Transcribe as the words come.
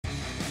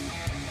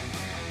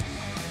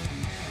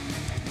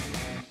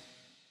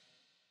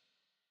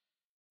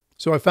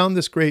So I found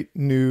this great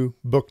new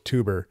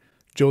booktuber,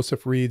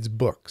 Joseph Reed's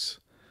books.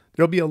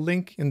 There'll be a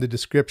link in the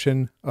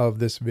description of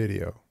this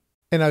video.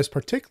 And I was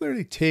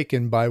particularly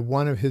taken by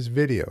one of his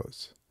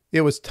videos.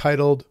 It was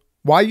titled,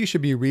 Why You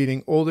Should Be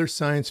Reading Older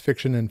Science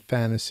Fiction and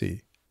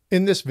Fantasy.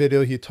 In this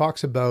video, he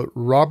talks about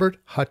Robert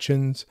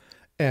Hutchins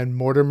and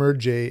Mortimer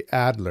J.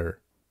 Adler.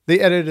 They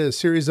edited a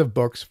series of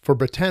books for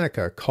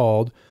Britannica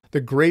called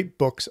The Great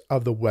Books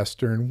of the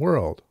Western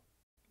World.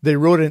 They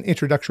wrote an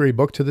introductory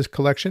book to this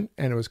collection,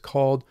 and it was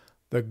called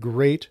The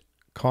Great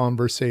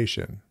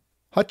Conversation.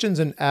 Hutchins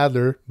and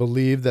Adler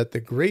believed that the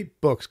great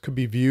books could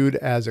be viewed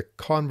as a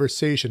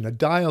conversation, a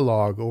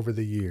dialogue over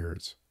the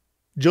years.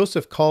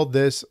 Joseph called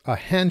this a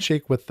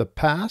handshake with the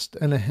past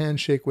and a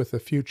handshake with the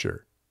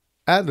future.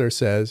 Adler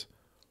says,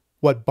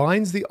 what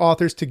binds the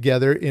authors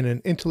together in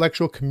an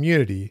intellectual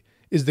community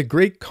is the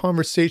great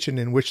conversation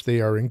in which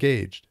they are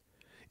engaged.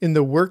 In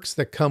the works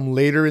that come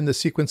later in the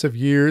sequence of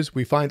years,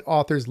 we find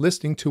authors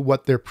listening to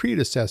what their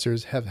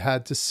predecessors have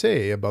had to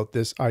say about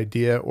this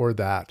idea or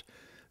that,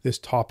 this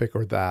topic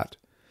or that.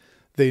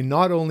 They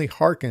not only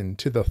hearken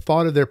to the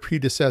thought of their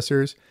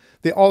predecessors,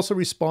 they also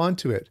respond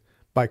to it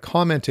by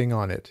commenting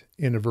on it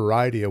in a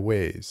variety of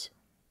ways.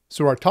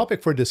 So our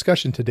topic for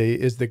discussion today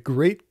is the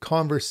great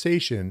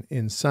conversation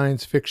in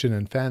science fiction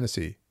and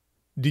fantasy.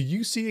 Do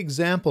you see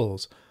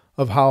examples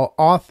of how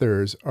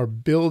authors are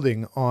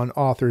building on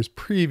authors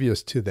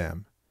previous to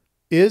them?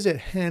 Is it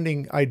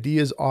handing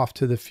ideas off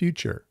to the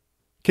future?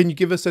 Can you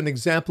give us an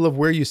example of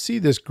where you see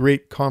this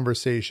great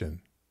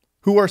conversation?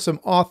 Who are some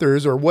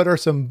authors or what are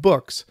some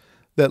books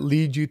that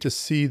lead you to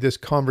see this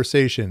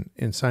conversation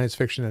in science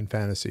fiction and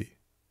fantasy?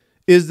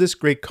 Is this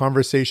great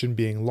conversation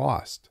being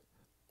lost?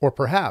 Or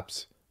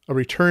perhaps a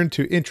return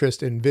to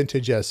interest in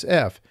vintage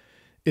SF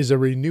is a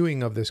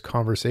renewing of this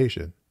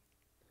conversation.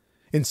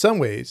 In some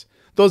ways,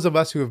 those of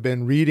us who have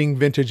been reading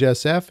vintage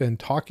SF and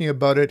talking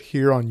about it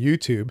here on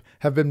YouTube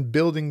have been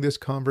building this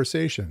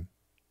conversation.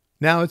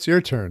 Now it's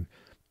your turn.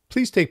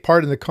 Please take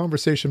part in the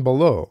conversation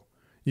below.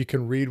 You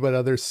can read what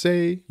others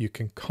say, you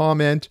can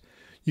comment,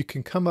 you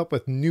can come up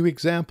with new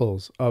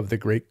examples of the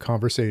great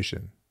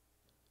conversation.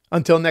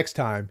 Until next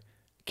time,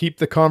 keep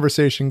the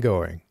conversation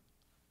going.